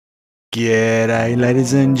G'day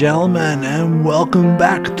ladies and gentlemen, and welcome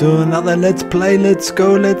back to another Let's Play, Let's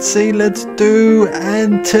Go, Let's See, Let's Do.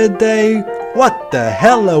 And today, what the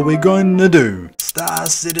hell are we going to do? Star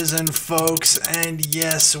Citizen folks, and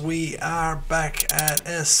yes, we are back at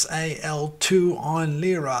SAL2 on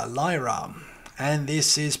Lyria. And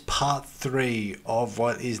this is part 3 of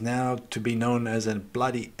what is now to be known as a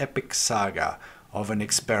bloody epic saga of an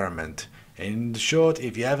experiment. In short,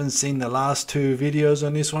 if you haven't seen the last 2 videos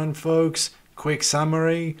on this one, folks, quick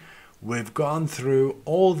summary. We've gone through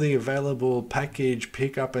all the available package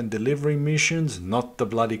pickup and delivery missions, not the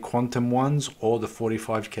bloody quantum ones or the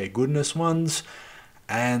 45k goodness ones.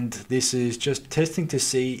 And this is just testing to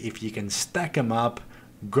see if you can stack them up,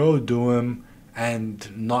 go do them,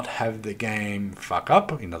 and not have the game fuck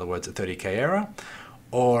up, in other words, a 30k error.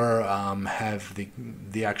 Or have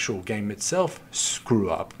the actual game itself screw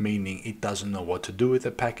up, meaning it doesn't know what to do with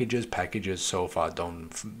the packages. Packages so far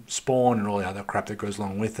don't spawn and all the other crap that goes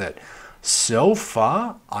along with it. So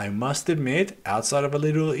far, I must admit, outside of a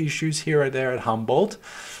little issues here or there at Humboldt,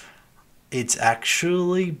 it's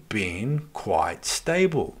actually been quite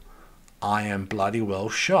stable. I am bloody well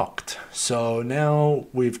shocked. So now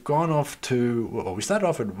we've gone off to, well, we started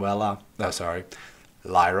off at Lyria,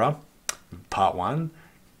 part 1.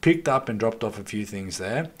 Picked up and dropped off a few things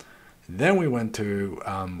there. Then we went to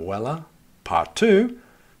Weller, part 2,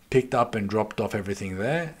 picked up and dropped off everything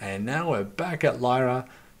there, and now we're back at Lyria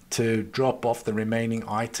to drop off the remaining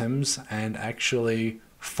items and actually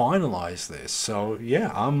finalize this. So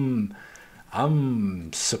yeah,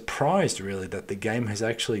 I'm surprised really that the game has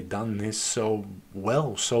actually done this so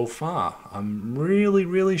well so far. I'm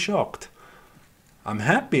really shocked. I'm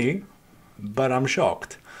happy, but I'm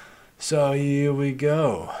shocked. So here we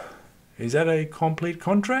go. Is that a complete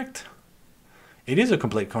contract? It is a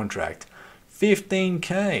complete contract.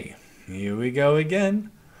 15k. Here we go again.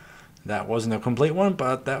 That wasn't a complete one,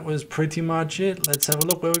 but that was pretty much it. Let's have a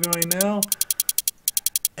look where we're going now.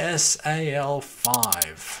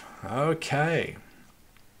 SAL5. Okay.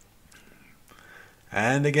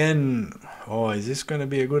 And again, oh, is this going to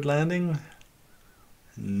be a good landing?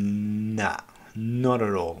 Nah, not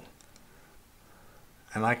at all.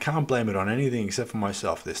 And I can't blame it on anything except for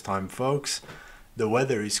myself this time, folks. The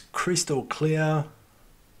weather is crystal clear.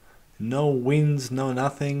 No winds, no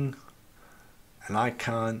nothing. And I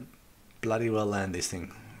can't bloody well land this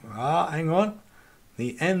thing. Ah, hang on.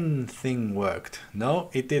 The N thing worked. No,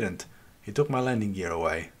 it didn't. It took my landing gear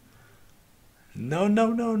away. No.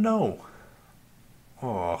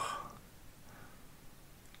 Oh.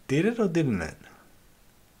 Did it or didn't it?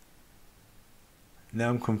 Now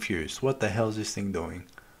I'm confused. What the hell is this thing doing?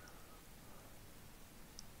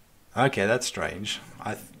 Okay, that's strange.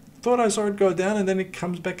 I thought I saw it go down and then it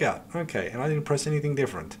comes back out. Okay, and I didn't press anything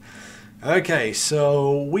different. Okay,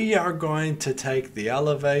 so we are going to take the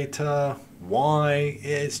elevator. Why?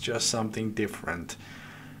 It's just something different.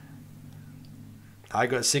 I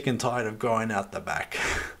got sick and tired of going out the back.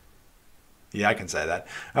 Yeah, I can say that.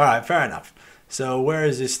 Alright, fair enough. So where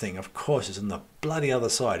is this thing? Of course, it's on the bloody other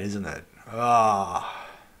side, isn't it? Ah,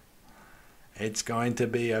 it's going to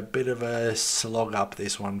be a bit of a slog up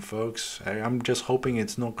this one, folks. I'm just hoping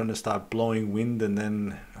it's not going to start blowing wind and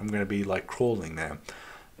then I'm going to be like crawling there.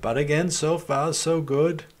 But again, so far so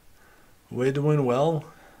good. We're doing well.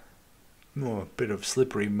 Oh, a bit of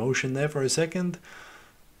slippery motion there for a second.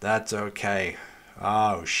 That's okay.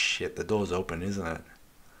 Oh shit, the door's open, isn't it?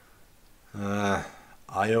 I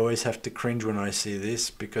always have to cringe when I see this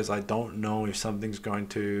because I don't know if something's going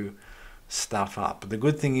to stuff up. The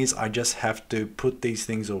good thing is I just have to put these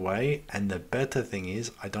things away, and the better thing is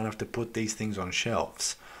I don't have to put these things on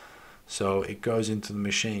shelves. So it goes into the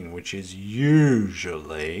machine, which is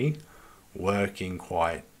usually working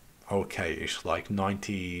quite okay-ish, like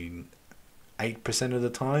 98% of the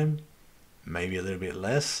time, maybe a little bit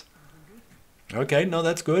less. Okay, no,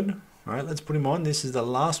 that's good. All right, let's put him on. This is the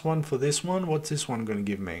last one for this one. What's this one going to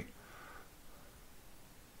give me?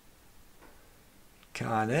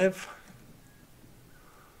 Carnev.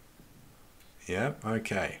 Yep,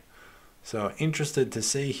 okay. So interested to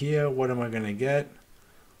see here, what am I going to get?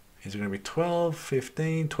 Is it going to be 12,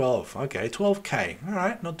 15, 12? Okay, 12k. All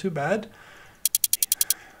right, not too bad.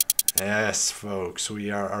 Yes, folks, we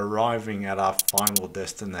are arriving at our final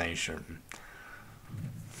destination.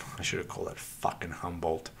 I should have called it fucking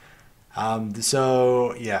Humboldt.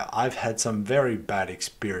 So yeah, I've had some very bad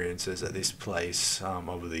experiences at this place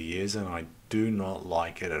over the years, and I do not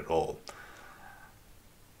like it at all.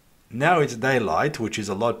 Now it's daylight, which is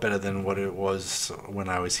a lot better than what it was when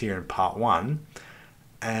I was here in part 1.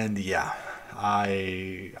 And yeah,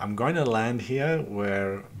 I'm going to land here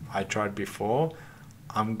where I tried before.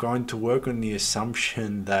 I'm going to work on the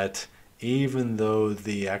assumption that even though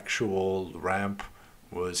the actual ramp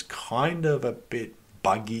was kind of a bit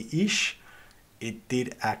buggy-ish, it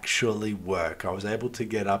did actually work. I was able to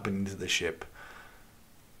get up into the ship.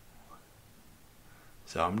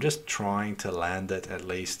 So I'm just trying to land it at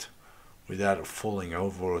least without it falling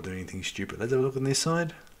over or doing anything stupid. Let's have a look on this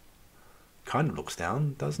side. Kind of looks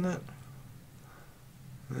down, doesn't it?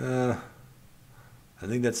 I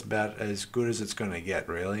think that's about as good as it's going to get,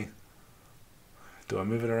 really. Do I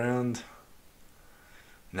move it around?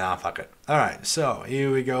 Nah, fuck it. Alright, so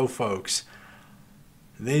here we go, folks.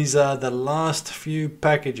 These are the last few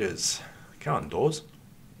packages. Come on, doors.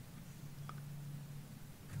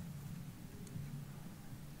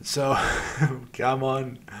 So, come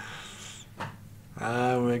on.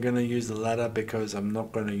 We're going to use the ladder because I'm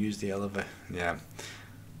not going to use the elevator. Yeah.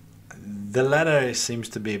 The ladder seems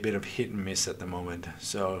to be a bit of hit and miss at the moment.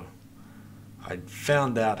 So, I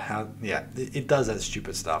found out how... Yeah, it does that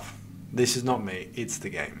stupid stuff. This is not me, it's the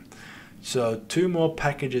game. So, 2 more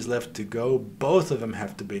packages left to go. Both of them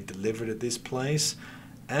have to be delivered at this place.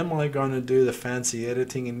 Am I going to do the fancy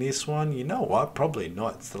editing in this one? You know what? Probably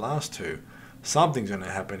not. It's the last 2. Something's going to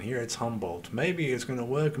happen here. It's Humboldt. Maybe it's going to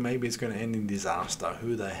work. Maybe it's going to end in disaster.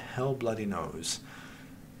 Who the hell bloody knows?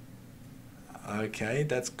 Okay,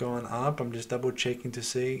 that's gone up. I'm just double checking to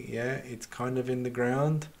see. Yeah, it's kind of in the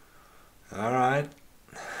ground. Alright.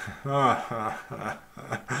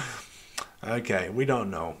 Okay, we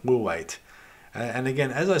don't know. We'll wait. And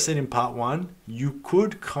again, as I said in part 1, you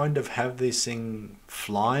could kind of have this thing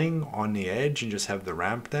flying on the edge and just have the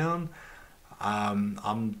ramp down.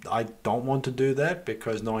 I don't want to do that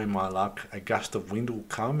because knowing my luck, a gust of wind will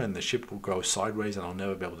come and the ship will go sideways and I'll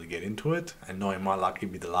never be able to get into it. And knowing my luck,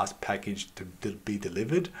 it'll be the last package to be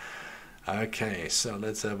delivered. Okay, so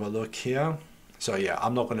let's have a look here. So yeah,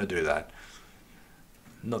 I'm not going to do that.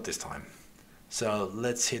 Not this time. So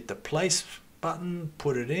let's hit the place button,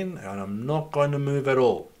 put it in, and I'm not going to move at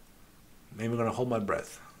all. Maybe I'm going to hold my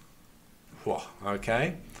breath. Whoa,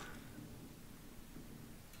 okay.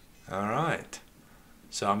 Alright,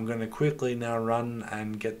 so I'm going to quickly now run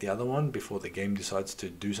and get the other one before the game decides to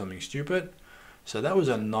do something stupid. So that was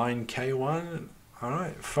a 9k one.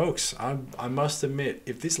 Alright, folks, I must admit,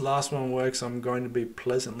 if this last one works, I'm going to be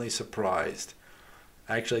pleasantly surprised.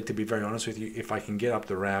 Actually, to be very honest with you, if I can get up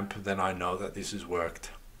the ramp, then I know that this has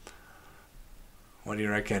worked. What do you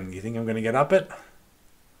reckon? You think I'm going to get up it?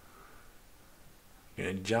 I'm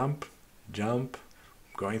going to jump,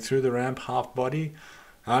 going through the ramp, half body.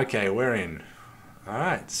 Okay, we're in.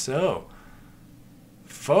 Alright, so,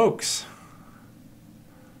 folks,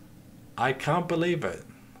 I can't believe it.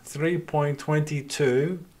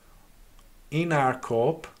 3.22 in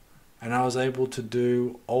ArcCorp, and I was able to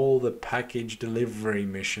do all the package delivery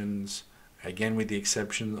missions, again with the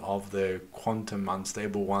exception of the quantum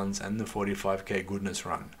unstable ones and the 45k goodness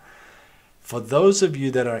run. For those of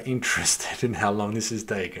you that are interested in how long this has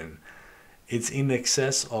taken, it's in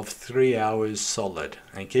excess of 3 hours solid.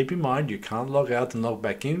 And keep in mind, you can't log out and log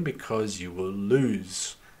back in because you will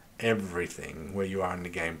lose everything where you are in the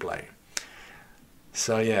gameplay.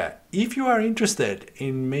 So yeah, if you are interested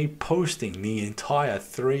in me posting the entire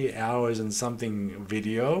 3 hours and something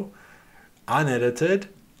video, unedited,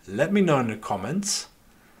 let me know in the comments.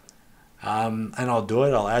 And I'll do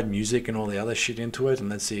it. I'll add music and all the other shit into it. And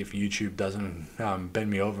let's see if YouTube doesn't bend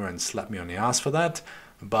me over and slap me on the ass for that.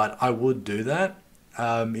 But I would do that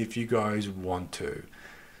if you guys want to.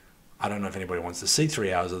 I don't know if anybody wants to see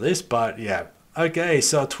 3 hours of this, but yeah. Okay,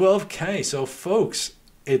 so 12k. So folks,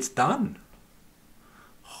 it's done.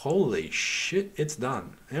 Holy shit, it's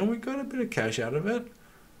done. And we got a bit of cash out of it.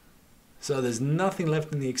 So there's nothing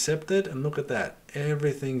left in the accepted. And look at that.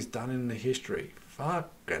 Everything's done in the history.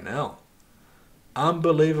 Fucking hell.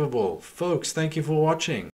 Unbelievable. Folks, thank you for watching.